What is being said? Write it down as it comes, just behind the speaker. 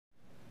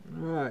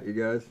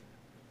you guys.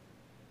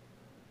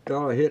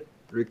 Thought I hit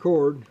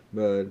record,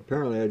 but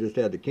apparently I just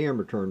had the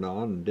camera turned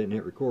on and didn't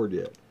hit record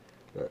yet.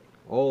 But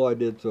all I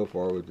did so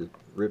far was just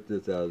rip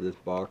this out of this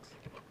box.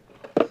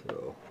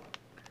 So,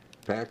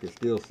 pack is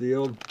still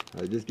sealed.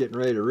 I was just getting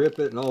ready to rip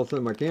it, and all of a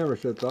sudden my camera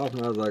shuts off,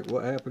 and I was like,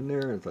 what happened there?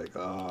 And it's like,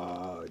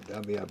 oh,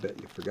 dummy, I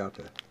bet you forgot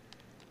to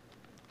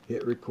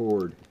hit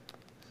record.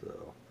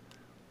 So,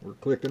 we're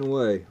clicking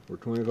away. We're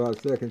 25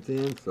 seconds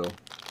in, so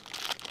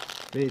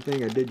if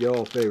anything, I did you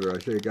all a favor. I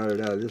should have got it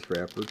out of this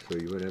wrapper so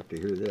you wouldn't have to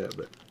hear that,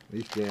 but at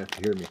least you have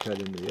to hear me cut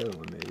into the other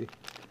one, maybe.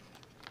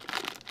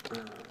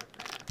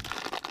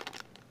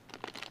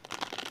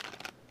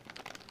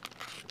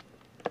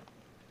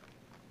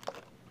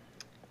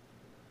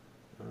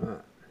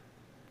 Alright.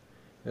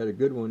 Had a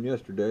good one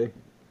yesterday.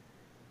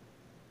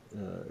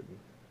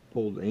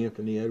 Pulled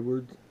Anthony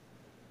Edwards,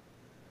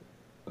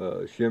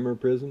 Shimmer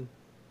Prism,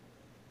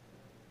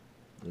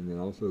 and then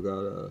also got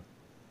a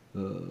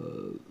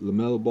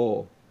LaMelo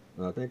Ball.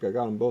 I think I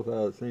got them both out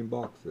of the same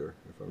box there,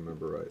 if I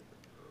remember right.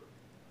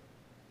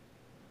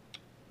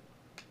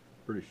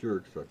 Pretty sure,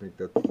 because I think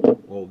that's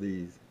all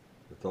these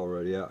that's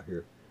already out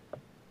here.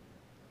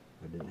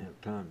 I didn't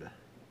have time to,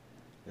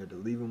 had to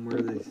leave them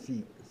where they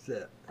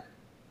set.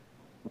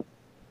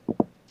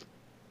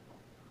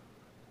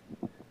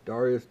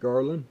 Darius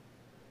Garland,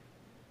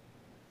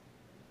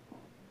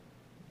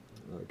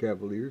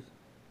 Cavaliers.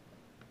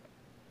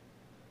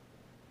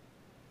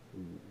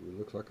 Ooh, it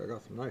looks like I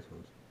got some nice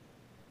ones.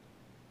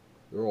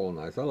 They're all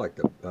nice. I like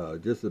the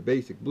just the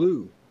basic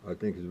blue. I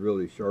think is a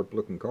really sharp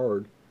looking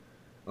card.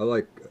 I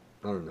like,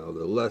 I don't know,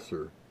 the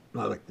lesser.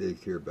 I like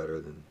these here better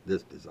than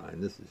this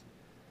design.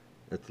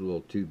 That's a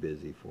little too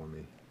busy for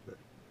me. But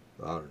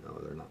I don't know.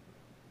 They're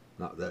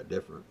not that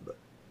different, but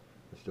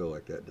I still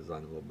like that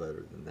design a little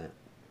better than that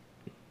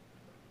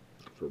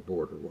for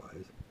border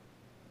wise.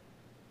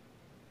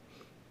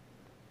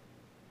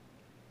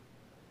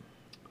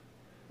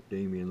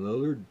 Damian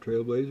Lillard,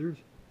 Trailblazers.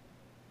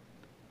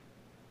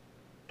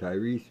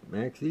 Tyrese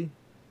Maxey,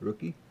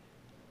 rookie,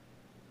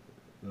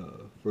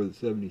 for the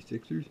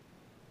 76ers.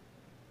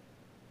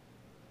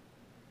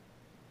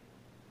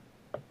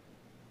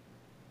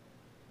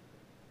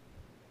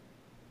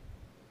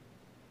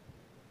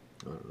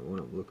 I don't know what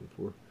I'm looking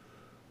for.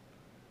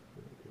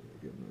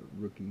 Okay, get my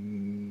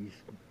rookies.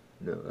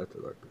 No, that's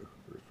like a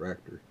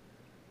refractor.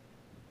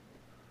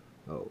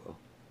 Oh well,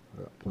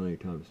 I got plenty of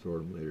time to sort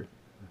them later.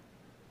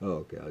 Oh,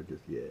 okay, I'll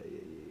just, yeah.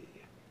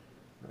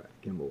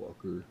 Alright, Kemba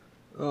Walker.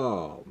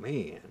 Oh,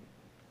 man.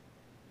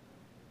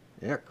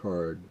 That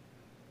card.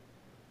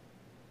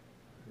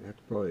 That's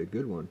probably a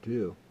good one,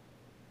 too.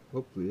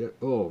 Hopefully that,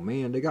 oh,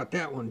 man, they got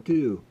that one,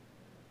 too.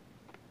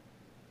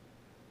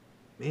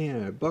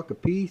 Man, a buck a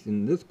piece,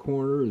 and this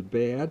corner is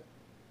bad.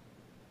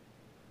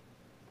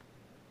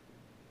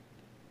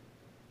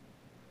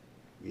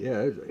 Yeah,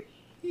 there's a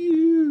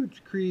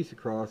huge crease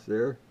across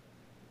there.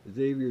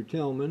 Xavier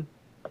Tillman.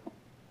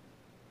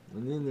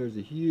 And then there's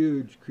a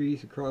huge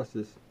crease across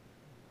this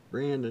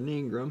Brandon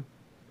Ingram.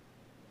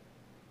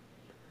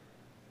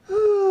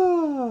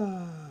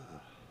 I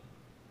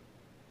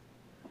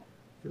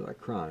feel like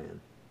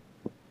crying.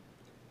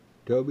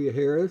 Tobias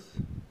Harris.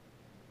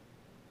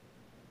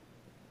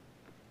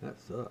 That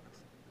sucks.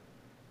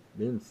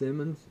 Ben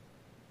Simmons,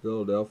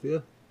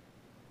 Philadelphia.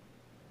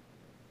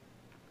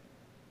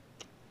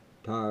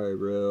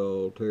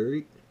 Tyrell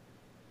Terry,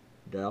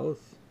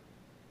 Dallas,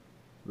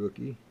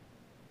 rookie.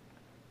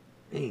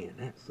 Man,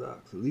 that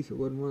sucks. At least it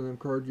wasn't one of them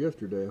cards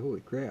yesterday. Holy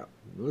crap.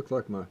 It looks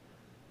like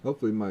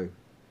hopefully my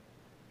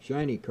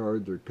shiny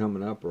cards are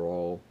coming up are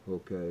all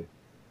okay.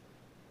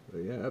 But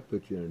yeah, that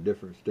puts you in a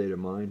different state of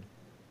mind.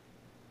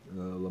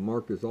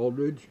 LaMarcus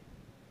Aldridge,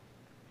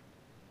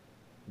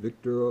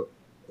 Victor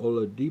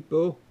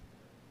Oladipo,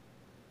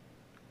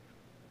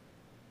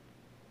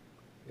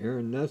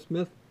 Aaron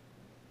Nesmith,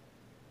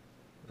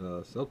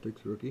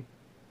 Celtics rookie.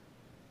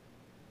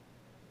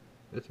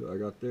 That's what I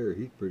got there.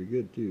 He's pretty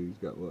good too. He's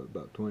got what,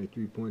 about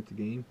 23 points a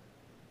game.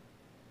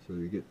 So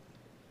you get,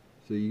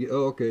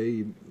 oh,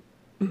 okay.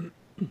 For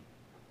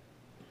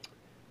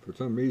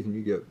some reason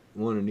you get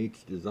one in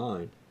each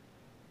design.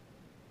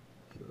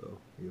 So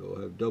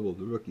you'll have double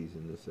the rookies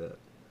in this set.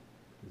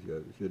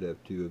 You should have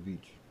two of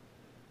each.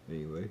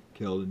 Anyway,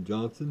 Keldon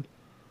Johnson.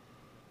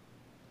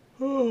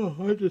 Oh,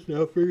 I just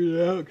now figured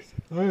it out because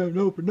I haven't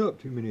opened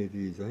up too many of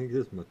these. I think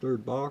this is my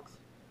third box.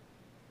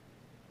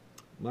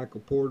 Michael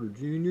Porter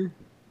Jr.,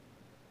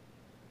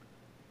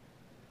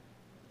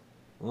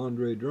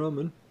 Andre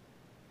Drummond,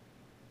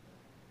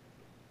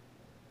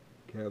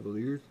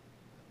 Cavaliers.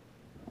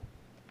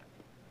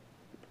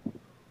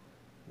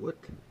 What?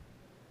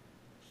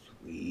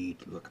 Sweet,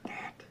 look at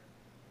that.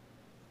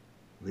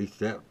 At least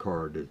that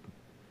card is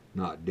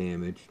not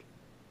damaged.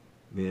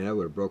 Man, that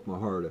would have broke my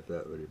heart if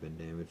that would have been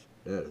damaged.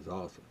 That is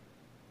awesome.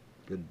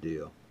 Good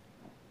deal.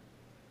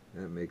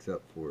 That makes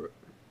up for it.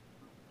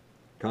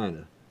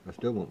 Kinda. I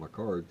still want my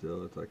cards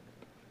though. It's like,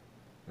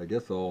 I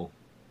guess I'll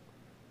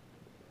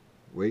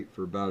wait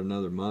for about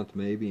another month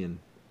maybe and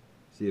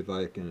see if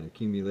I can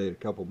accumulate a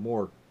couple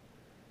more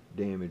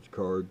damaged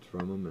cards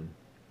from them and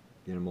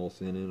get them all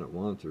sent in at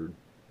once or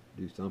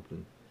do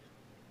something.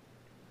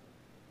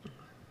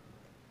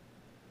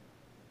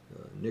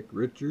 Nick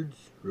Richards,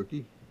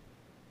 rookie.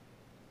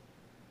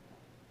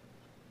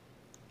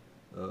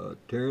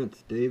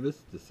 Terrence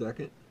Davis, the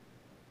second.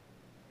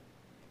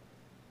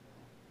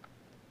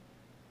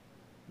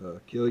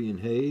 Killian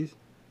Hayes.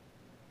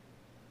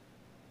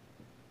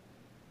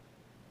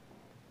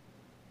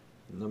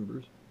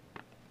 Numbers.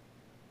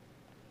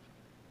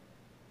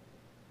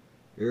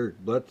 Eric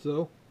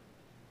Bledsoe.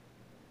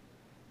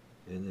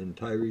 And then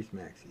Tyrese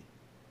Maxey.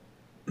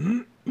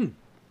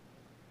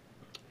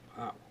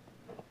 Wow.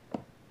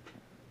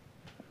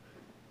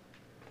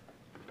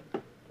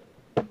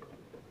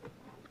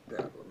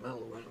 That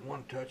LaMelo went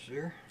one touch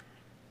there.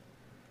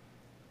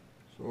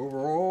 So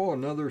overall,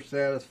 another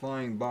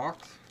satisfying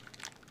box.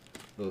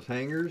 Those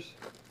hangers.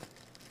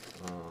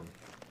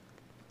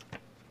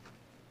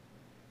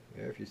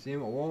 Yeah, if you see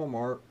them at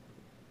Walmart,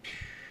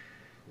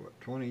 what,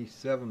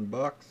 27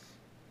 bucks?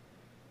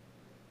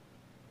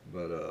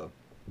 But I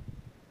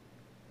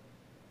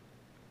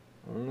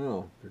don't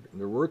know.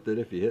 They're worth it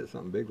if you hit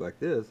something big like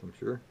this, I'm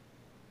sure.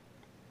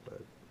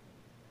 But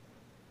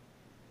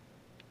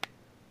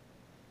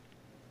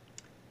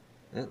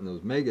and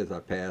those megas I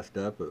passed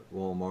up at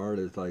Walmart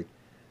is like,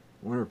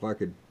 I wonder if I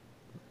could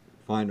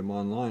find them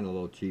online a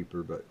little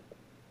cheaper, but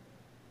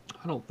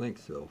I don't think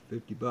so.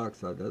 50 bucks,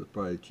 that's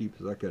probably the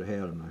cheapest I could have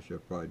had them. I should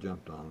have probably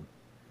jumped on them.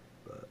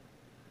 But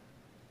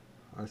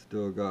I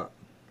still got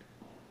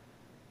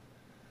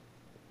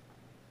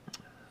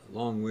a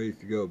long ways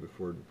to go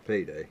before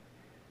payday.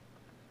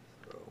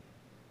 So,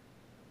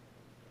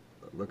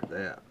 but look at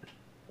that.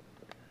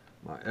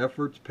 My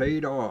efforts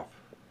paid off.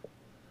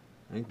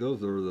 I think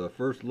those are the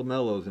first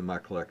LaMelos in my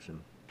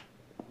collection.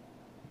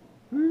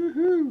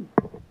 Woohoo!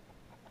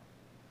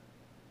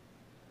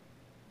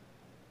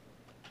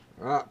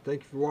 Alright,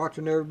 thank you for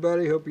watching,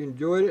 everybody. Hope you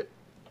enjoyed it.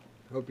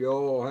 Hope you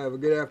all have a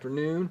good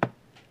afternoon.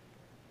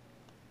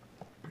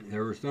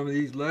 There were some of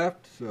these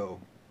left, so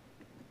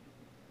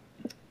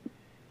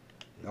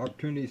the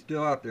opportunity is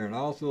still out there. And I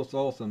also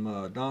saw some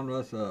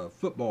Donruss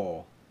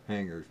football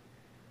hangers.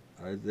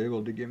 I was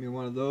able to get me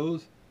one of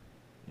those,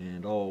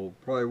 and I'll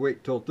probably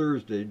wait till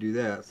Thursday to do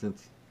that,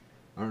 since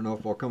I don't know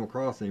if I'll come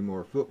across any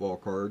more football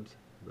cards,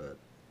 but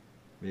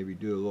maybe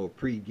do a little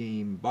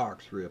pre-game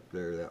box rip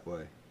there that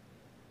way.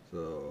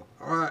 So,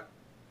 alright.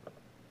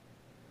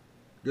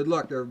 Good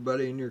luck,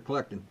 everybody, in your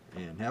collecting,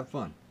 and have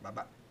fun.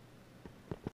 Bye-bye.